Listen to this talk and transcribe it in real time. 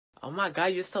Oh my god,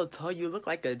 you're so tall. You look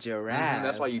like a giraffe.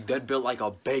 That's why you dead built like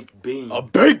a baked bean. A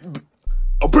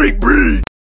baked bean.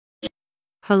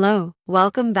 Hello,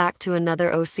 welcome back to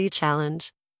another OC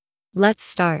challenge. Let's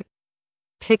start.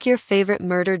 Pick your favorite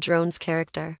Murder Drones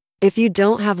character. If you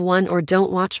don't have one or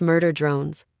don't watch Murder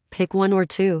Drones, pick one or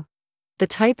two. The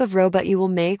type of robot you will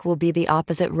make will be the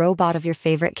opposite robot of your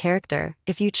favorite character.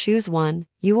 If you choose one,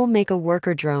 you will make a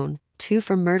worker drone, two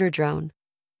for murder drone.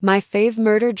 My fave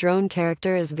murder drone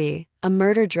character is V, a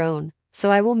murder drone, so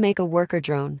I will make a worker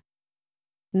drone.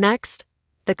 Next,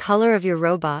 the color of your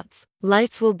robots.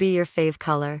 Lights will be your fave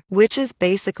color, which is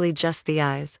basically just the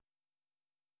eyes.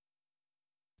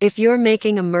 If you're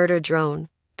making a murder drone,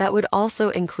 that would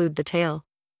also include the tail.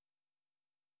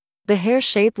 The hair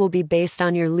shape will be based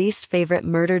on your least favorite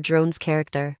murder drone's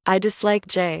character. I dislike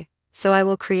Jay, so I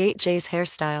will create Jay's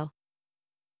hairstyle.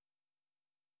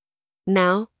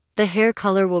 Now, the hair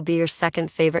color will be your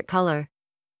second favorite color.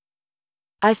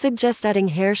 I suggest adding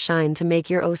hair shine to make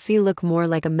your OC look more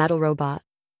like a metal robot.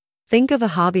 Think of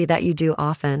a hobby that you do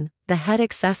often. The head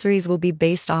accessories will be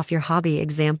based off your hobby.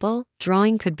 Example,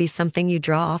 drawing could be something you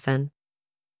draw often.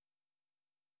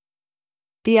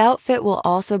 The outfit will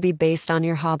also be based on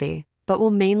your hobby, but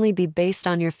will mainly be based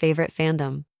on your favorite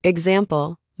fandom.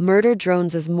 Example, Murder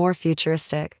Drones is more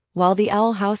futuristic, while the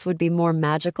Owl House would be more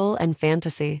magical and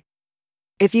fantasy.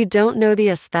 If you don't know the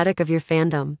aesthetic of your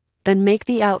fandom, then make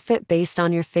the outfit based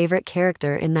on your favorite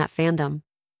character in that fandom.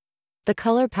 The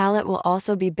color palette will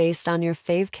also be based on your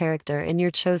fave character in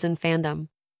your chosen fandom.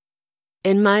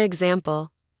 In my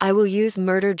example, I will use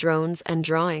Murder Drones and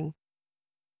drawing.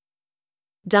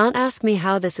 Don't ask me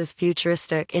how this is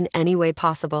futuristic in any way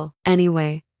possible.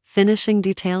 Anyway, finishing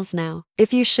details now.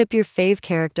 If you ship your fave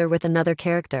character with another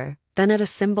character, then add a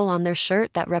symbol on their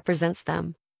shirt that represents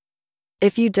them.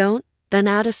 If you don't, then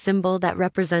add a symbol that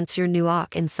represents your new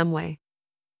ft.oc in some way.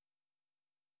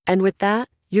 And with that,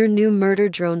 your new Murder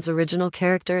Drone's original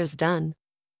character is done.